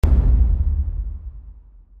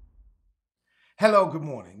Hello, good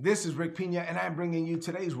morning. This is Rick Pina, and I'm bringing you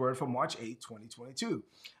today's word for March 8, 2022.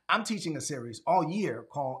 I'm teaching a series all year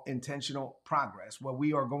called Intentional Progress, where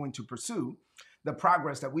we are going to pursue the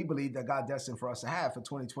progress that we believe that God destined for us to have for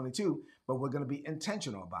 2022, but we're going to be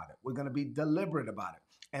intentional about it. We're going to be deliberate about it.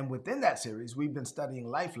 And within that series, we've been studying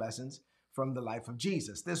life lessons from the life of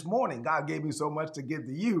Jesus. This morning, God gave me so much to give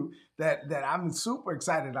to you that I'm super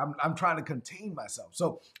excited. I'm trying to contain myself.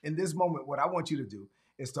 So in this moment, what I want you to do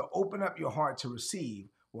is to open up your heart to receive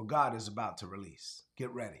what God is about to release.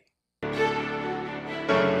 Get ready.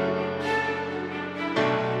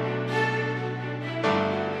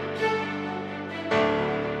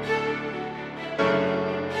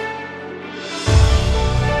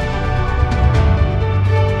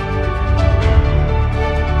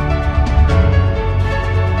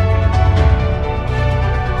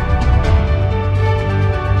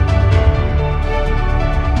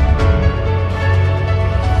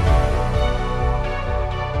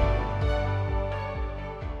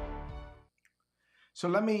 So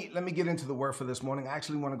let me get into the word for this morning. I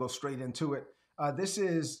actually want to go straight into it. This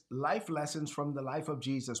is Life Lessons from the Life of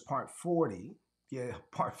Jesus, part 40. Yeah,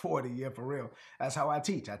 part 40. Yeah, for real. That's how I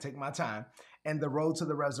teach. I take my time. And The Road to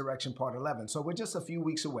the Resurrection, part 11. So we're just a few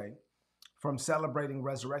weeks away from celebrating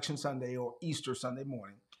Resurrection Sunday or Easter Sunday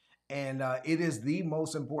morning. And it is the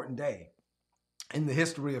most important day in the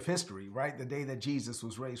history of history, right? The day that Jesus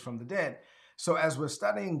was raised from the dead. So as we're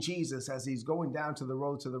studying Jesus, as he's going down to the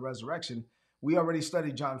road to the resurrection, we already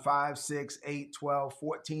studied John 5, 6, 8, 12,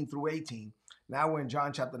 14 through 18. Now we're in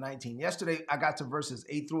John chapter 19. Yesterday, I got to verses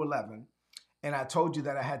 8 through 11, and I told you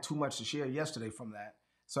that I had too much to share yesterday from that.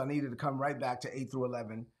 So I needed to come right back to 8 through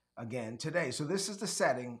 11 again today. So this is the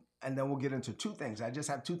setting, and then we'll get into two things. I just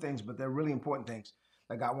have two things, but they're really important things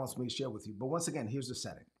that God wants me to share with you. But once again, here's the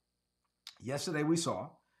setting. Yesterday, we saw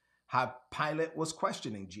how Pilate was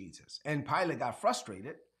questioning Jesus, and Pilate got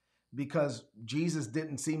frustrated because Jesus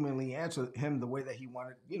didn't seemingly answer him the way that he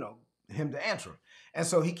wanted, him to answer. And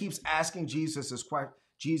so he keeps asking Jesus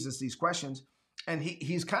these questions, and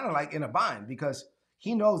he's kind of like in a bind because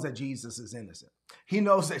he knows that Jesus is innocent. He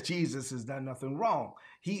knows that Jesus has done nothing wrong.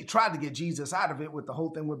 He tried to get Jesus out of it with the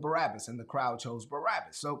whole thing with Barabbas, and the crowd chose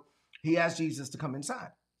Barabbas. So he asked Jesus to come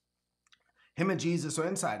inside. Him and Jesus are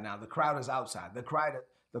inside now. The crowd is outside. The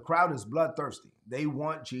crowd is bloodthirsty. They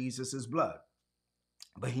want Jesus's blood.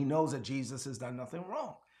 But he knows that Jesus has done nothing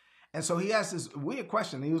wrong. And so he asked this weird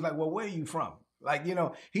question. He was like, well, where are you from?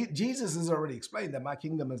 Jesus has already explained that my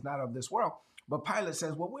kingdom is not of this world. But Pilate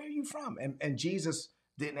says, well, where are you from? And Jesus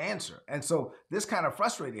didn't answer. And so this kind of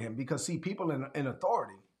frustrated him because, see, people in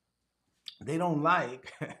authority, they don't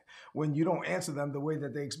like when you don't answer them the way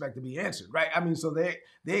that they expect to be answered, right? I mean, so they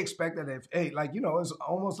expect that it's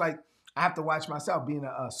almost like I have to watch myself being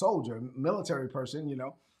a soldier, military person,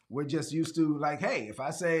 We're just used to hey, if I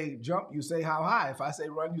say jump, you say how high. If I say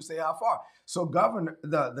run, you say how far. So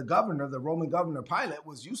the Roman governor Pilate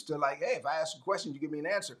was used to hey, if I ask you a question, you give me an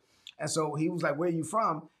answer. And so he was like, where are you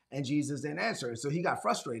from? And Jesus didn't answer. So he got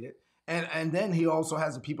frustrated. And then he also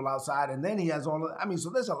has the people outside. And then he has so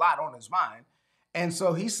there's a lot on his mind. And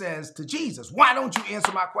so he says to Jesus, why don't you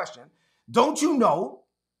answer my question? Don't you know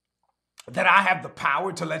that I have the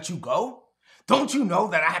power to let you go? Don't you know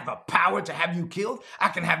that I have the power to have you killed? I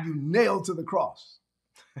can have you nailed to the cross.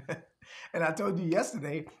 And I told you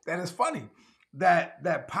yesterday that it's funny that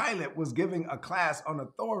Pilate was giving a class on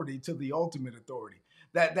authority to the ultimate authority.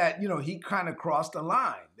 That he kind of crossed the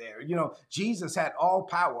line there. Jesus had all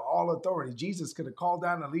power, all authority. Jesus could have called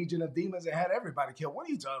down a legion of demons and had everybody killed. What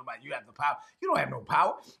are you talking about? You have the power. You don't have no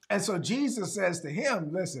power. And so Jesus says to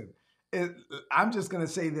him, listen, I'm just going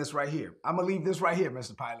to say this right here. I'm going to leave this right here,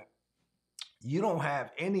 Mr. Pilate. You don't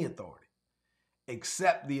have any authority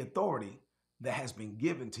except the authority that has been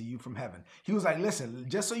given to you from heaven. He was like, listen,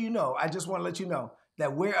 just so you know, I just want to let you know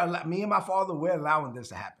that me and my Father, we're allowing this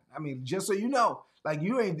to happen. I mean, just so you know,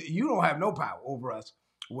 you don't have no power over us.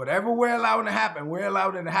 Whatever we're allowing to happen, we're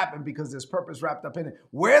allowed it to happen because there's purpose wrapped up in it.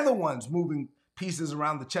 We're the ones moving pieces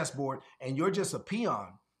around the chessboard, and you're just a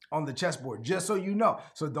peon on the chessboard, just so you know.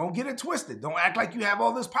 So don't get it twisted. Don't act like you have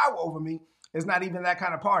all this power over me. It's not even that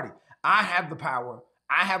kind of party. I have the power.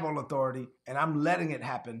 I have all authority, and I'm letting it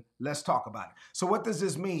happen. Let's talk about it. So what does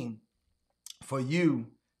this mean for you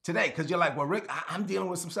today? Because you're like, well, Rick, I'm dealing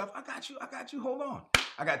with some stuff. I got you. Hold on.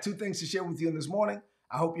 I got two things to share with you this morning.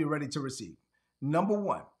 I hope you're ready to receive. Number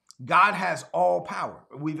one, God has all power.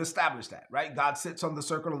 We've established that, right? God sits on the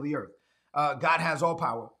circle of the earth. God has all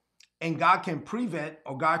power, and God can prevent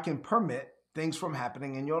or God can permit things from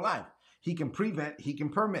happening in your life. He can prevent, he can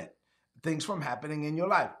permit things from happening in your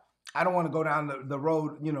life. I don't want to go down the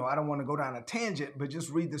road, I don't want to go down a tangent, but just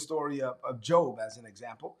read the story of Job as an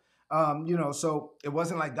example. So it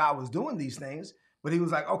wasn't like God was doing these things, but he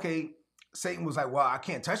was like, okay, Satan was like, well, I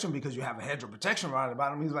can't touch him because you have a hedge of protection around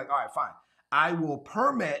about him. He's like, all right, fine. I will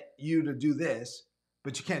permit you to do this,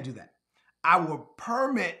 but you can't do that. I will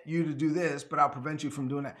permit you to do this, but I'll prevent you from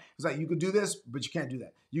doing that. It's like, you could do this, but you can't do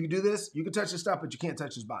that. You can do this, you can touch his stuff, but you can't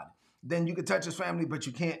touch his body. Then you can touch his family, but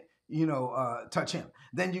you can't, touch him.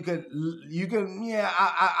 Then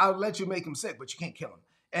I'll let you make him sick, but you can't kill him.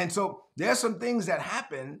 And so there's some things that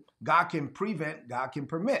happen, God can prevent, God can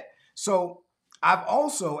permit. So I've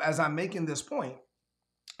also, as I'm making this point,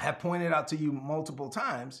 have pointed out to you multiple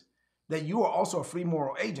times that you are also a free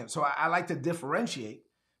moral agent. So I like to differentiate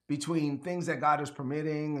between things that God is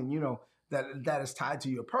permitting and, that is tied to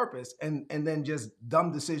your purpose and then just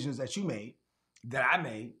dumb decisions that you made, that I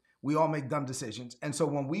made. We all make dumb decisions. And so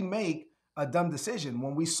when we make a dumb decision,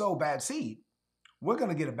 when we sow bad seed, we're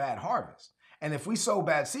going to get a bad harvest. And if we sow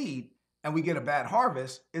bad seed and we get a bad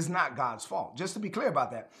harvest, it's not God's fault. Just to be clear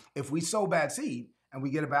about that. If we sow bad seed and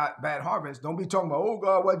we get a bad harvest, don't be talking about, oh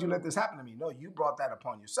God, why'd you let this happen to me? No, you brought that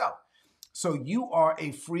upon yourself. So you are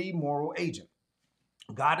a free moral agent.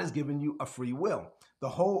 God has given you a free will. The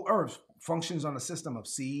whole earth functions on a system of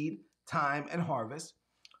seed, time, and harvest,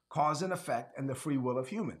 cause and effect, and the free will of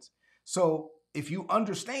humans. So if you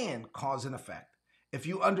understand cause and effect, if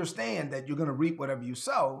you understand that you're going to reap whatever you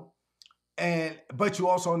sow, but you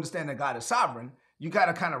also understand that God is sovereign, you got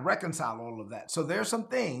to kind of reconcile all of that. So there's some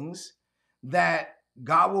things that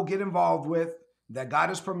God will get involved with, that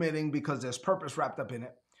God is permitting because there's purpose wrapped up in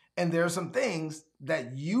it. And there are some things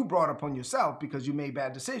that you brought upon yourself because you made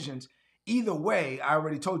bad decisions. Either way, I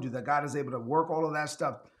already told you that God is able to work all of that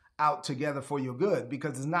stuff out together for your good,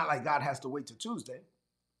 because it's not like God has to wait till Tuesday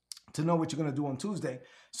to know what you're going to do on Tuesday.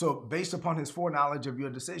 So based upon his foreknowledge of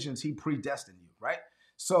your decisions, he predestined you, right?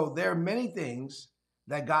 So there are many things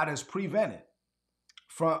that God has prevented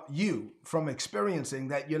from you from experiencing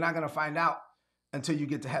that you're not going to find out until you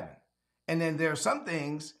get to heaven. And then there are some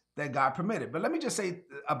things that God permitted. But let me just say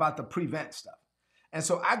about the prevent stuff. And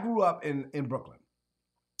so I grew up in Brooklyn.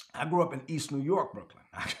 I grew up in East New York, Brooklyn.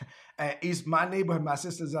 My neighborhood, my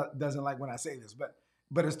sister doesn't like when I say this,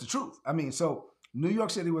 but it's the truth. I mean, so New York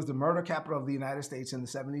City was the murder capital of the United States in the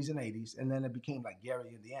 70s and 80s, and then it became like Gary,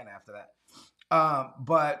 Indiana after that.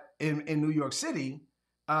 But in New York City,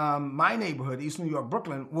 my neighborhood, East New York,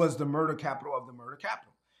 Brooklyn, was the murder capital of the murder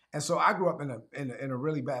capital. And so I grew up in a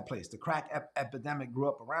really bad place. The crack epidemic grew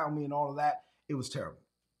up around me and all of that. It was terrible.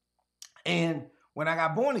 And when I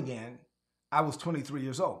got born again, I was 23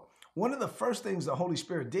 years old. One of the first things the Holy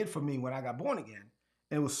Spirit did for me when I got born again,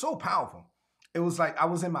 and it was so powerful, it was like I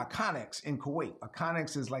was in my Connex in Kuwait. A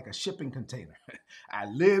Connex is like a shipping container. I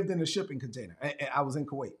lived in a shipping container. I was in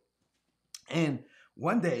Kuwait. And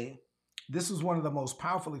one day, this was one of the most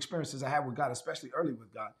powerful experiences I had with God, especially early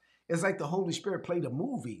with God. It's like the Holy Spirit played a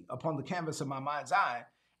movie upon the canvas of my mind's eye,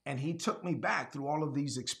 and he took me back through all of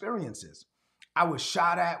these experiences. I was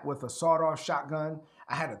shot at with a sawed-off shotgun.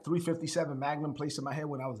 I had a .357 Magnum placed in my head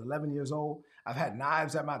when I was 11 years old. I've had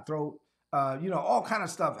knives at my throat. All kind of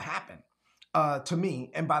stuff happened to me.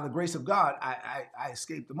 And by the grace of God, I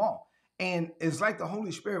escaped them all. And it's like the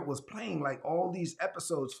Holy Spirit was playing like all these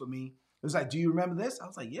episodes for me. It was like, do you remember this? I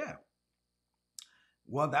was like, yeah.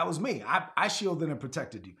 Well, that was me. I shielded and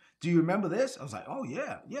protected you. Do you remember this? I was like, oh,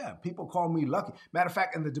 yeah. People call me lucky. Matter of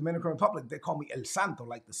fact, in the Dominican Republic, they call me El Santo,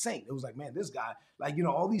 like the saint. It was like, man, this guy,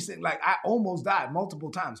 all these things. Like, I almost died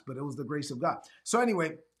multiple times, but it was the grace of God. So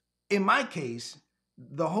anyway, in my case,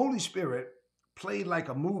 the Holy Spirit played like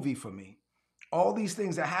a movie for me. All these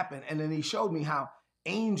things that happened, and then he showed me how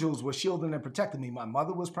angels were shielding and protecting me. My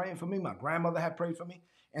mother was praying for me. My grandmother had prayed for me.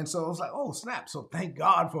 And so I was like, oh, snap. So thank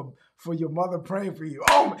God for your mother praying for you.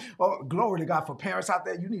 Oh, glory to God. For parents out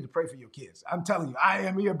there, you need to pray for your kids. I'm telling you, I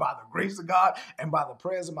am here by the grace of God and by the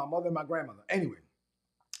prayers of my mother and my grandmother. Anyway,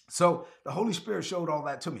 so the Holy Spirit showed all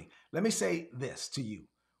that to me. Let me say this to you.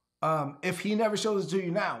 If he never shows it to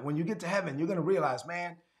you now, when you get to heaven, you're going to realize,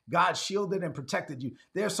 man, God shielded and protected you.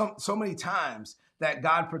 There's so many times that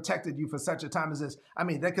God protected you for such a time as this. I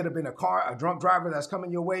mean, there could have been a drunk driver that's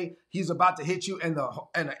coming your way. He's about to hit you, and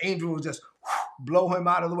the angel will just blow him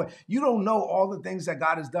out of the way. You don't know all the things that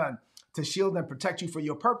God has done to shield and protect you for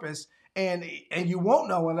your purpose, and you won't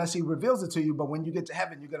know unless he reveals it to you. But when you get to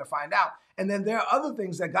heaven, you're going to find out. And then there are other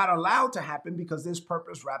things that God allowed to happen because there's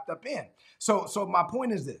purpose wrapped up in. So my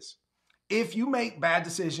point is this. If you make bad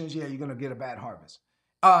decisions, yeah, you're going to get a bad harvest.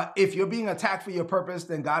 If you're being attacked for your purpose,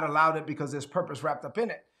 then God allowed it because there's purpose wrapped up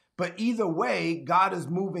in it. But either way, God is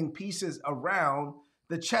moving pieces around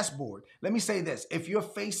the chessboard. Let me say this. If you're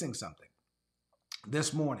facing something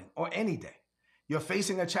this morning or any day, you're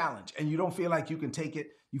facing a challenge and you don't feel like you can take it,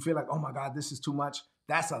 you feel like, oh my God, this is too much.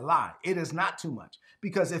 That's a lie. It is not too much,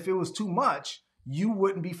 because if it was too much, you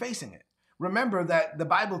wouldn't be facing it. Remember that the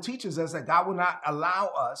Bible teaches us that God will not allow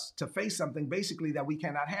us to face something basically that we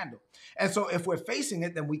cannot handle. And so if we're facing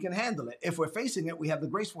it, then we can handle it. If we're facing it, we have the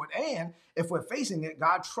grace for it. And if we're facing it,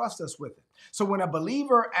 God trusts us with it. So when a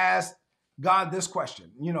believer asks God this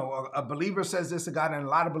question, a believer says this to God, and a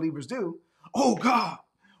lot of believers do, oh God,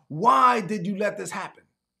 why did you let this happen?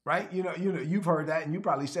 Right? You've heard that, and you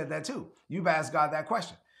probably said that too. You've asked God that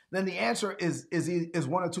question. Then the answer is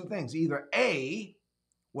one of two things. Either A,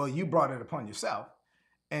 well, you brought it upon yourself,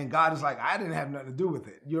 and God is like, I didn't have nothing to do with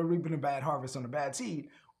it. You're reaping a bad harvest on a bad seed.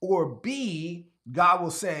 Or B, God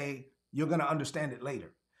will say, you're going to understand it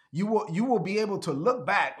later. You will be able to look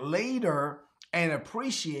back later and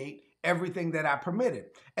appreciate everything that I permitted.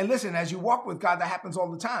 And listen, as you walk with God, that happens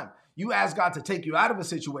all the time. You ask God to take you out of a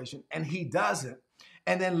situation, and he doesn't.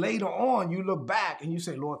 And then later on, you look back and you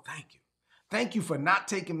say, Lord, thank you. Thank you for not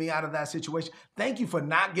taking me out of that situation. Thank you for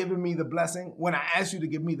not giving me the blessing when I asked you to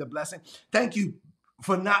give me the blessing. Thank you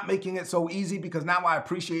for not making it so easy, because now I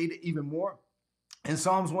appreciate it even more. In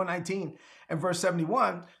Psalms 119 and verse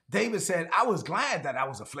 71, David said, I was glad that I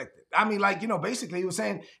was afflicted. I mean, basically he was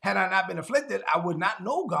saying, had I not been afflicted, I would not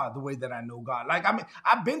know God the way that I know God.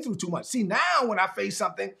 I've been through too much. See, now when I face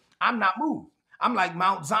something, I'm not moved. I'm like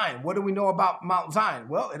Mount Zion. What do we know about Mount Zion?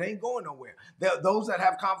 Well, it ain't going nowhere. Those that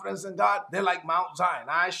have confidence in God, they're like Mount Zion.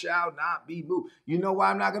 I shall not be moved. You know why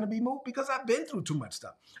I'm not going to be moved? Because I've been through too much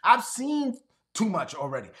stuff. I've seen too much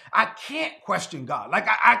already. I can't question God.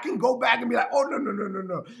 I can go back and be like, oh,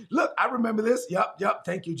 no. Look, I remember this. Yep.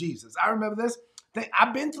 Thank you, Jesus. I remember this.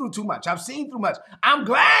 I've been through too much. I've seen too much. I'm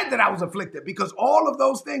glad that I was afflicted, because all of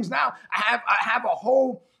those things now, I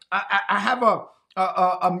have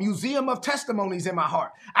a museum of testimonies in my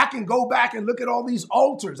heart. I can go back and look at all these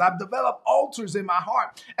altars. I've developed altars in my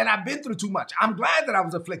heart, and I've been through too much. I'm glad that I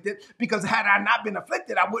was afflicted, because had I not been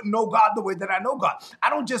afflicted, I wouldn't know God the way that I know God. I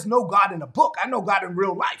don't just know God in a book. I know God in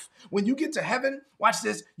real life. When you get to heaven, watch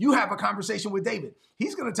this, you have a conversation with David.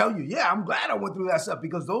 He's going to tell you, yeah, I'm glad I went through that stuff,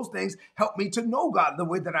 because those things help me to know God the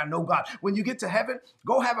way that I know God. When you get to heaven,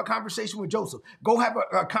 go have a conversation with Joseph. Go have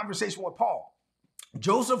a conversation with Paul.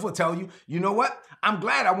 Joseph will tell you, you know what? I'm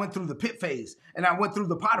glad I went through the pit phase, and I went through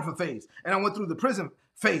the Potiphar phase, and I went through the prison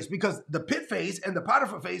phase, because the pit phase and the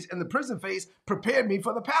Potiphar phase and the prison phase prepared me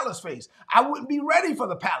for the palace phase. I wouldn't be ready for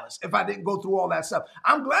the palace if I didn't go through all that stuff.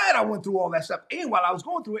 I'm glad I went through all that stuff. And while I was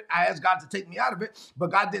going through it, I asked God to take me out of it,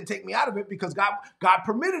 but God didn't take me out of it because God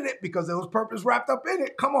permitted it, because there was purpose wrapped up in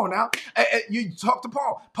it. Come on now. You talk to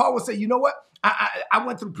Paul. Paul would say, you know what? I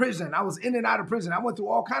went through prison. I was in and out of prison. I went through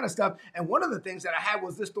all kind of stuff. And one of the things that I had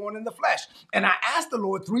was this thorn in the flesh. And I asked the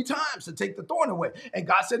Lord 3 times to take the thorn away. And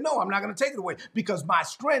God said, no, I'm not going to take it away, because my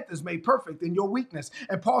strength is made perfect in your weakness.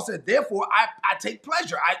 And Paul said, therefore, I take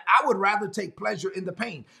pleasure. I would rather take pleasure in the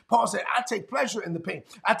pain. Paul said, I take pleasure in the pain.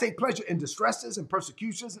 I take pleasure in distresses and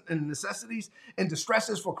persecutions and necessities and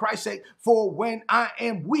distresses for Christ's sake. For when I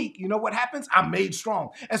am weak, you know what happens? I'm made strong.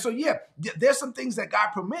 And so, yeah, there's some things that God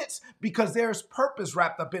permits because there's purpose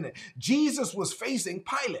wrapped up in it. Jesus was facing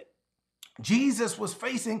Pilate. Jesus was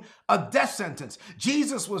facing a death sentence.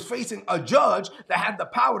 Jesus was facing a judge that had the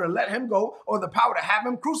power to let him go or the power to have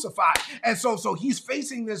him crucified. And so he's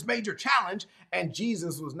facing this major challenge, and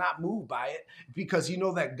Jesus was not moved by it, because you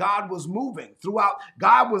know that God was moving throughout.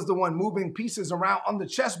 God was the one moving pieces around on the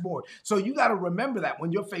chessboard. So you got to remember that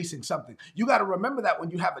when you're facing something. You got to remember that when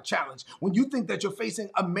you have a challenge. When you think that you're facing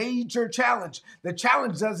a major challenge, the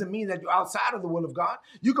challenge doesn't mean that you're outside of the will of God.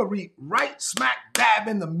 You can be right smack dab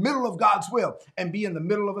in the middle of God's will and be in the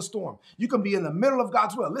middle of a storm. You can be in the middle of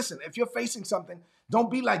God's will. Listen, if you're facing something, don't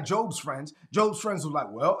be like Job's friends. Job's friends were like,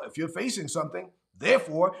 well, if you're facing something,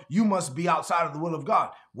 therefore you must be outside of the will of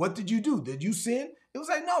God. What did you do? Did you sin? It was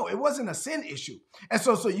like, no, it wasn't a sin issue. And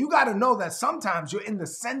so you got to know that sometimes you're in the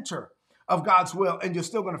center of God's will and you're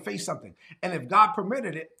still going to face something. And if God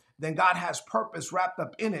permitted it, then God has purpose wrapped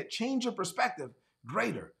up in it. Change your perspective.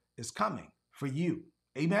 Greater is coming for you.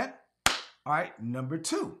 Amen. All right. Number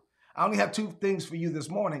 2. I only have 2 things for you this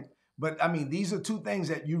morning, but I mean, these are 2 things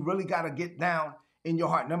that you really got to get down in your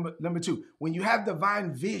heart. Number 2, when you have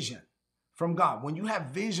divine vision from God, when you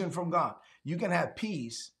have vision from God, you can have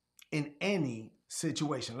peace in any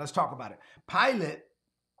situation. Let's talk about it. Pilate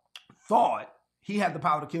thought he had the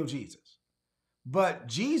power to kill Jesus, but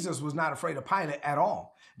Jesus was not afraid of Pilate at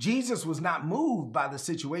all. Jesus was not moved by the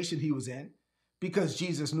situation he was in, because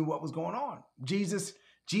Jesus knew what was going on. Jesus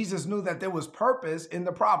Jesus knew that there was purpose in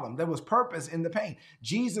the problem. There was purpose in the pain.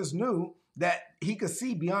 Jesus knew that he could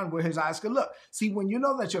see beyond where his eyes could look. See, when you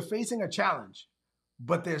know that you're facing a challenge,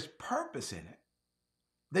 but there's purpose in it,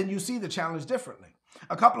 then you see the challenge differently.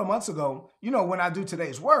 A couple of months ago, when I do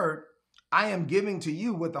today's word, I am giving to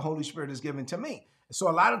you what the Holy Spirit is giving to me. So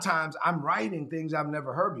a lot of times I'm writing things I've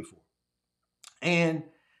never heard before. And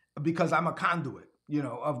because I'm a conduit,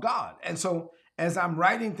 of God. And so as I'm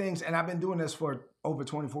writing things, and I've been doing this for over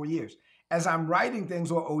 24 years, as I'm writing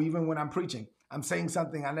things, or even when I'm preaching, I'm saying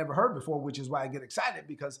something I never heard before, which is why I get excited,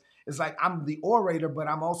 because it's like I'm the orator, but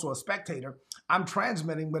I'm also a spectator. I'm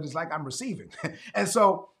transmitting, but it's like I'm receiving. And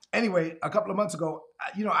so anyway, a couple of months ago,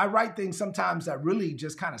 I write things sometimes that really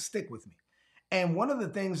just kind of stick with me. And one of the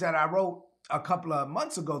things that I wrote a couple of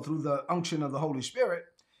months ago through the unction of the Holy Spirit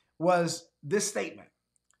was this statement: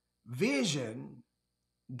 vision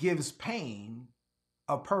gives pain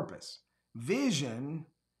a purpose. Vision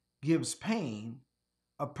gives pain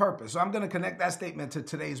a purpose. So I'm going to connect that statement to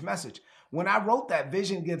today's message. When I wrote that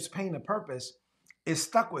vision gives pain a purpose, it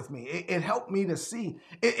stuck with me. It helped me to see.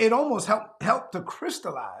 It almost helped to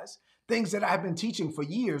crystallize things that I've been teaching for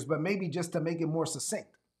years, but maybe just to make it more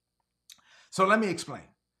succinct. So let me explain.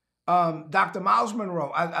 Dr. Miles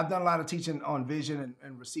Monroe, I've done a lot of teaching on vision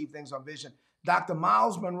and received things on vision. Dr.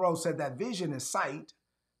 Miles Monroe said that vision is sight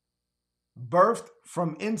birthed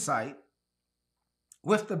from insight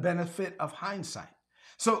with the benefit of hindsight.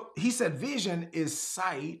 So he said vision is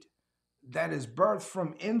sight that is birthed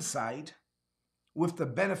from insight with the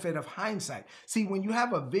benefit of hindsight. See, when you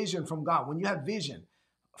have a vision from God, when you have vision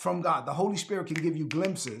from God, the Holy Spirit can give you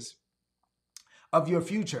glimpses of your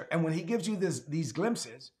future. And when he gives you these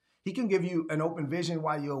glimpses, he can give you an open vision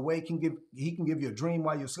while you're awake. He can give you a dream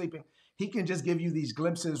while you're sleeping. He can just give you these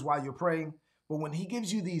glimpses while you're praying. But when he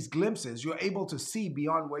gives you these glimpses, you're able to see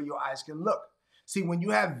beyond where your eyes can look. See, when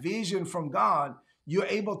you have vision from God, you're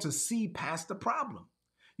able to see past the problem.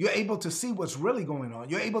 You're able to see what's really going on.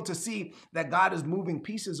 You're able to see that God is moving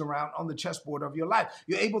pieces around on the chessboard of your life.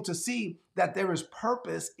 You're able to see that there is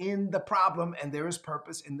purpose in the problem and there is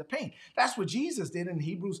purpose in the pain. That's what Jesus did in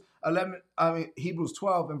Hebrews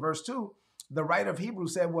 12 and verse 2. The writer of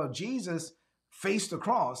Hebrews said, well, Jesus faced the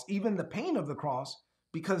cross, even the pain of the cross,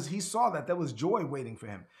 because he saw that there was joy waiting for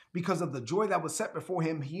him. Because of the joy that was set before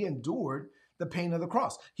him, he endured the pain of the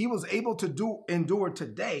cross. He was able to endure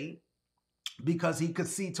today because he could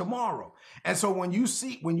see tomorrow. And so when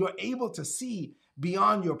you're able to see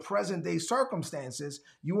beyond your present day circumstances,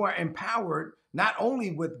 you are empowered not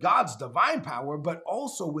only with God's divine power, but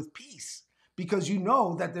also with peace, because you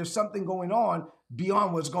know that there's something going on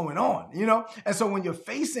beyond what's going on, And so when you're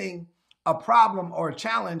facing a problem or a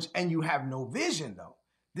challenge and you have no vision, though,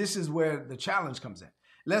 this is where the challenge comes in.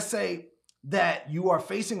 Let's say that you are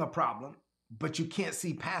facing a problem, but you can't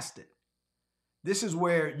see past it. This is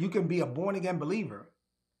where you can be a born-again believer,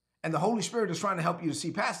 and the Holy Spirit is trying to help you to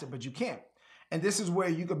see past it, but you can't. And this is where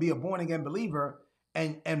you could be a born-again believer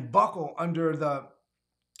and buckle under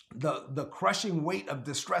the crushing weight of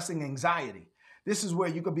distressing anxiety. This is where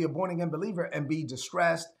you could be a born-again believer and be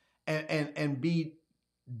distressed and be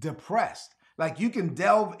depressed. Like you can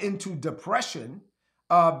delve into depression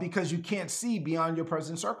because you can't see beyond your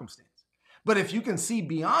present circumstance. But if you can see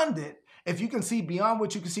beyond it, if you can see beyond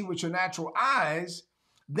what you can see with your natural eyes,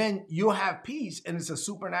 then you'll have peace, and it's a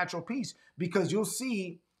supernatural peace because you'll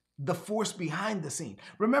see the force behind the scene.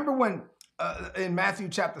 Remember when in Matthew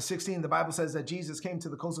chapter 16, the Bible says that Jesus came to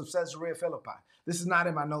the coast of Caesarea Philippi. This is not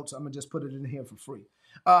in my notes. I'm going to just put it in here for free.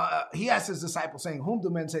 He asked his disciples saying, whom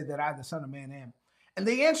do men say that I, the Son of Man, am? And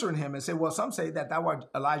they answered him and said, well, some say that thou art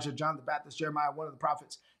Elijah, John the Baptist, Jeremiah, one of the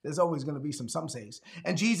prophets. There's always going to be some says.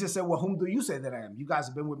 And Jesus said, well, whom do you say that I am? You guys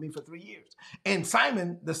have been with me for 3 years. And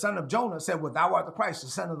Simon, the son of Jonah, said, well, thou art the Christ, the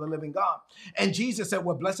Son of the living God. And Jesus said,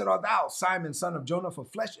 well, blessed art thou, Simon, son of Jonah, for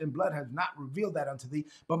flesh and blood has not revealed that unto thee,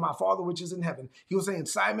 but my Father which is in heaven. He was saying,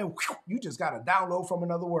 Simon, you just got a download from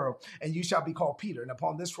another world, and you shall be called Peter. And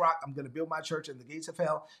upon this rock, I'm going to build my church, and the gates of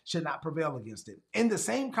hell should not prevail against it. In the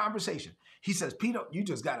same conversation, he says, Peter, you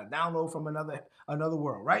just got a download from another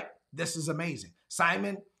world, right? This is amazing.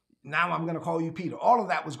 Simon, now I'm going to call you Peter. All of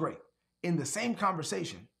that was great. In the same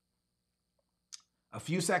conversation, a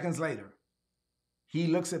few seconds later, he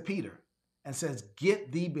looks at Peter and says,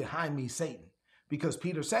 get thee behind me, Satan. Because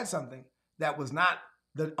Peter said something that was not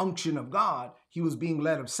the unction of God. He was being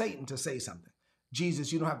led of Satan to say something.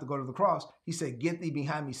 Jesus, you don't have to go to the cross. He said, get thee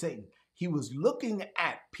behind me, Satan. He was looking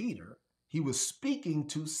at Peter. He was speaking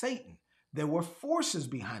to Satan. There were forces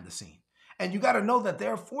behind the scene. And you got to know that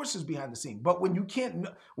there are forces behind the scene. But when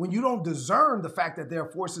you don't discern the fact that there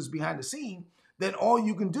are forces behind the scene, then all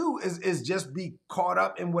you can do is just be caught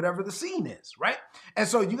up in whatever the scene is, right? And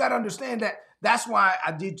so you got to understand that that's why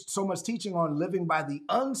I did so much teaching on living by the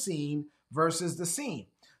unseen versus the seen.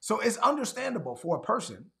 So it's understandable for a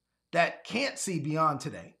person that can't see beyond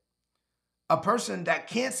today, a person that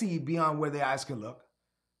can't see beyond where their eyes can look,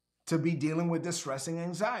 to be dealing with distressing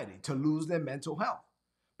anxiety, to lose their mental health,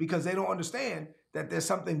 because they don't understand that there's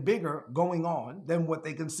something bigger going on than what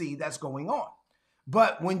they can see that's going on.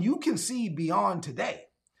 But when you can see beyond today,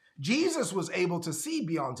 Jesus was able to see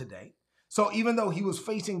beyond today. So even though he was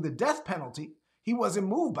facing the death penalty, he wasn't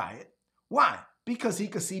moved by it. Why? Because he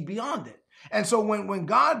could see beyond it. And so when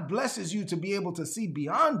God blesses you to be able to see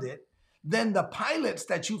beyond it, then the pilots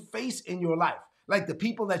that you face in your life, like the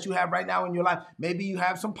people that you have right now in your life, maybe you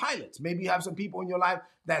have some pilots, maybe you have some people in your life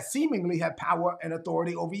that seemingly have power and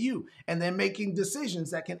authority over you, and they're making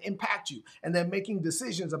decisions that can impact you, and they're making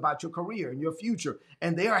decisions about your career and your future,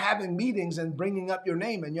 and they are having meetings and bringing up your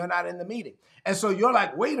name, and you're not in the meeting. And so you're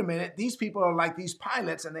like, wait a minute, these people are like these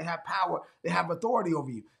pilots, and they have power, they have authority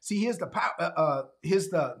over you. See, here's the power, here's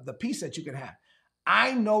the piece that you can have.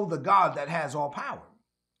 I know the God that has all power.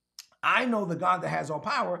 I know the God that has all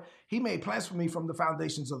power. He made plans for me from the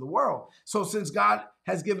foundations of the world. So since God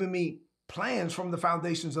has given me plans from the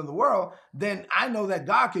foundations of the world, then I know that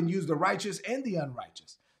God can use the righteous and the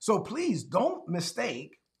unrighteous. So please don't make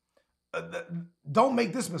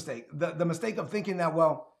this mistake, the mistake of thinking that,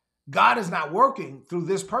 well, God is not working through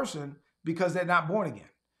this person because they're not born again.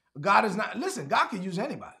 God is not, listen, God can use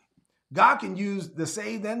anybody. God can use the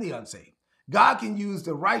saved and the unsaved. God can use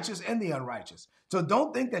the righteous and the unrighteous. So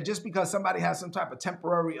don't think that just because somebody has some type of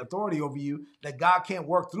temporary authority over you, that God can't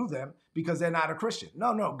work through them because they're not a Christian.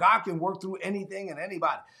 No, God can work through anything and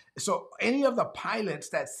anybody. So any of the pilots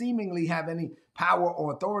that seemingly have any power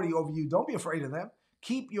or authority over you, don't be afraid of them.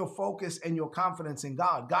 Keep your focus and your confidence in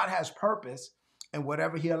God. God has purpose in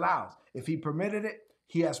whatever he allows. If he permitted it,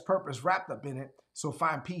 he has purpose wrapped up in it. So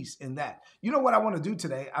find peace in that. You know what I want to do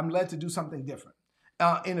today? I'm led to do something different.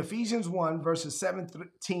 In Ephesians 1, verses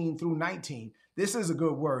 17 through 19, this is a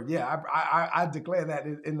good word. Yeah, I declare that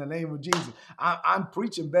in the name of Jesus. I'm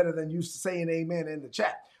preaching better than you saying amen in the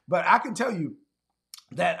chat. But I can tell you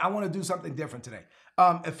that I want to do something different today.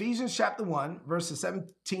 Ephesians chapter 1, verses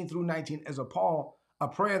 17 through 19 is a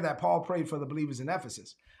prayer that Paul prayed for the believers in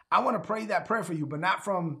Ephesus. I want to pray that prayer for you, but not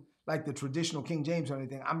from like the traditional King James or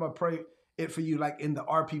anything. I'm going to pray it for you like in the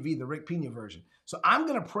RPV, the Rick Pina version. So I'm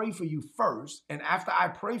going to pray for you first. And after I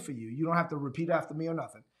pray for you, you don't have to repeat after me or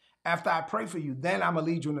nothing. After I pray for you, then I'm going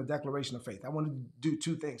to lead you in a declaration of faith. I want to do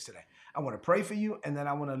two things today. I want to pray for you, and then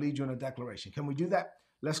I want to lead you in a declaration. Can we do that?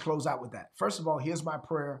 Let's close out with that. First of all, here's my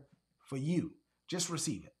prayer for you. Just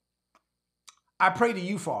receive it. I pray to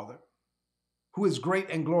you, Father, who is great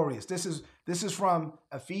and glorious. This is from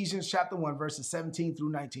Ephesians chapter 1, verses 17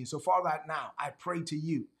 through 19. So Father, now I pray to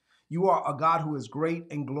you. You are a God who is great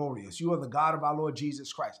and glorious. You are the God of our Lord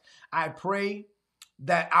Jesus Christ. I pray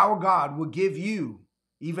that our God will give you,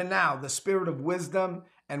 even now, the spirit of wisdom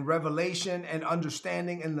and revelation and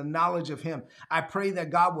understanding and the knowledge of him. I pray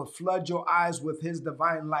that God would flood your eyes with his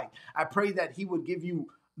divine light. I pray that he would give you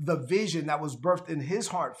the vision that was birthed in his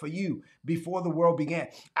heart for you before the world began.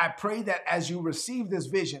 I pray that as you receive this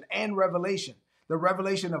vision and revelation, the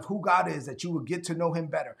revelation of who God is, that you will get to know him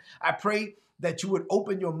better. I pray that you would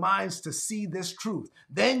open your minds to see this truth.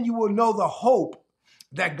 Then you will know the hope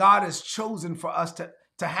that God has chosen for us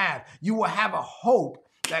to have. You will have a hope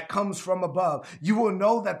that comes from above. You will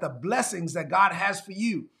know that the blessings that God has for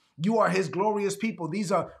you, you are his glorious people.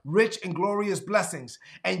 These are rich and glorious blessings.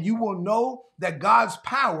 And you will know that God's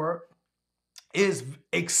power is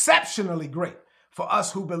exceptionally great for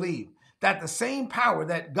us who believe. That the same power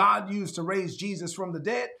that God used to raise Jesus from the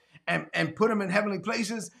dead and put him in heavenly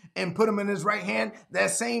places and put him in his right hand,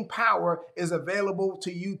 that same power is available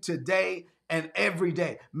to you today and every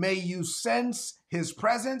day. May you sense his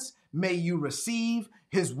presence. May you receive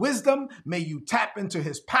his wisdom. May you tap into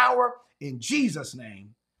his power in Jesus'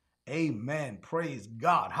 name. Amen. Praise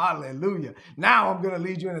God. Hallelujah. Now I'm going to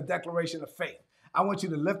lead you in a declaration of faith. I want you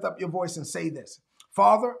to lift up your voice and say this.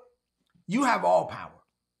 Father, you have all power.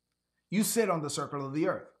 You sit on the circle of the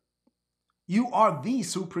earth. You are the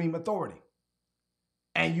supreme authority,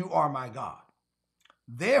 and you are my God.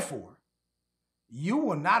 Therefore, you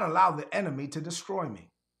will not allow the enemy to destroy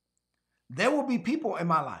me. There will be people in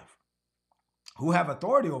my life who have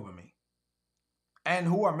authority over me and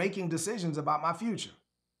who are making decisions about my future.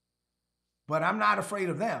 But I'm not afraid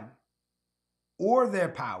of them or their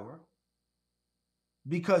power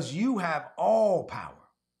because you have all power.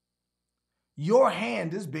 Your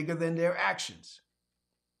hand is bigger than their actions.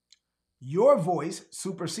 Your voice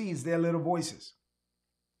supersedes their little voices.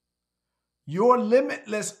 Your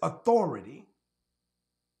limitless authority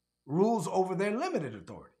rules over their limited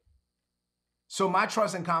authority. So my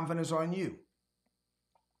trust and confidence are in you.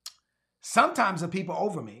 Sometimes the people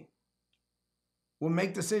over me will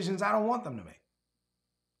make decisions I don't want them to make.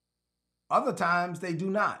 Other times they do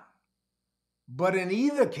not. But in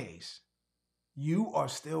either case, you are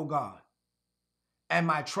still God. And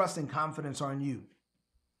my trust and confidence are in you.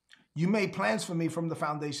 You made plans for me from the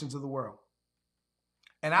foundations of the world.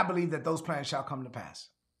 And I believe that those plans shall come to pass.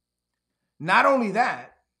 Not only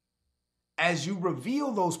that, as you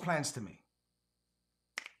reveal those plans to me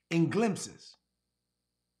in glimpses,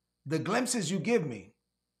 the glimpses you give me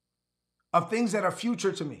of things that are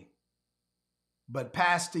future to me, but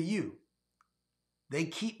past to you, they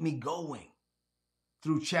keep me going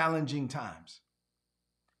through challenging times.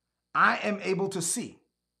 I am able to see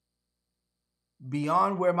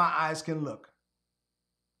beyond where my eyes can look.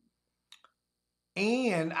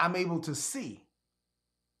 And I'm able to see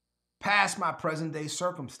past my present day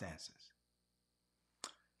circumstances.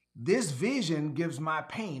 This vision gives my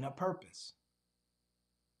pain a purpose.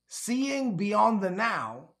 Seeing beyond the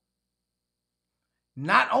now,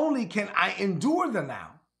 not only can I endure the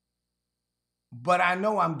now, but I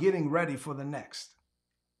know I'm getting ready for the next.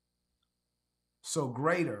 So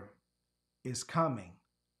greater is coming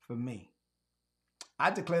for me. I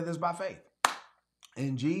declare this by faith.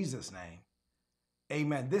 In Jesus' name,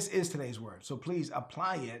 amen. This is today's word. So please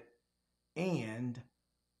apply it and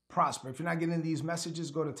prosper. If you're not getting these messages,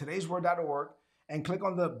 go to todaysword.org and click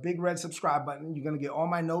on the big red subscribe button. You're going to get all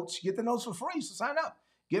my notes. You get the notes for free, so sign up.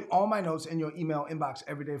 Get all my notes in your email inbox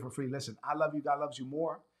every day for free. Listen, I love you. God loves you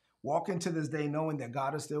more. Walk into this day knowing that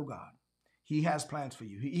God is still God. He has plans for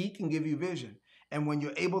you. He can give you vision. And when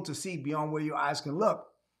you're able to see beyond where your eyes can look,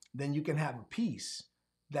 then you can have a peace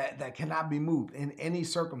that cannot be moved in any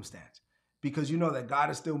circumstance, because you know that God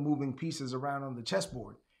is still moving pieces around on the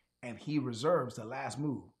chessboard and he reserves the last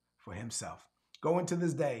move for himself. Go into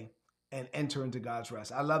this day and enter into God's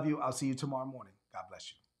rest. I love you. I'll see you tomorrow morning. God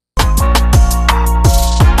bless you.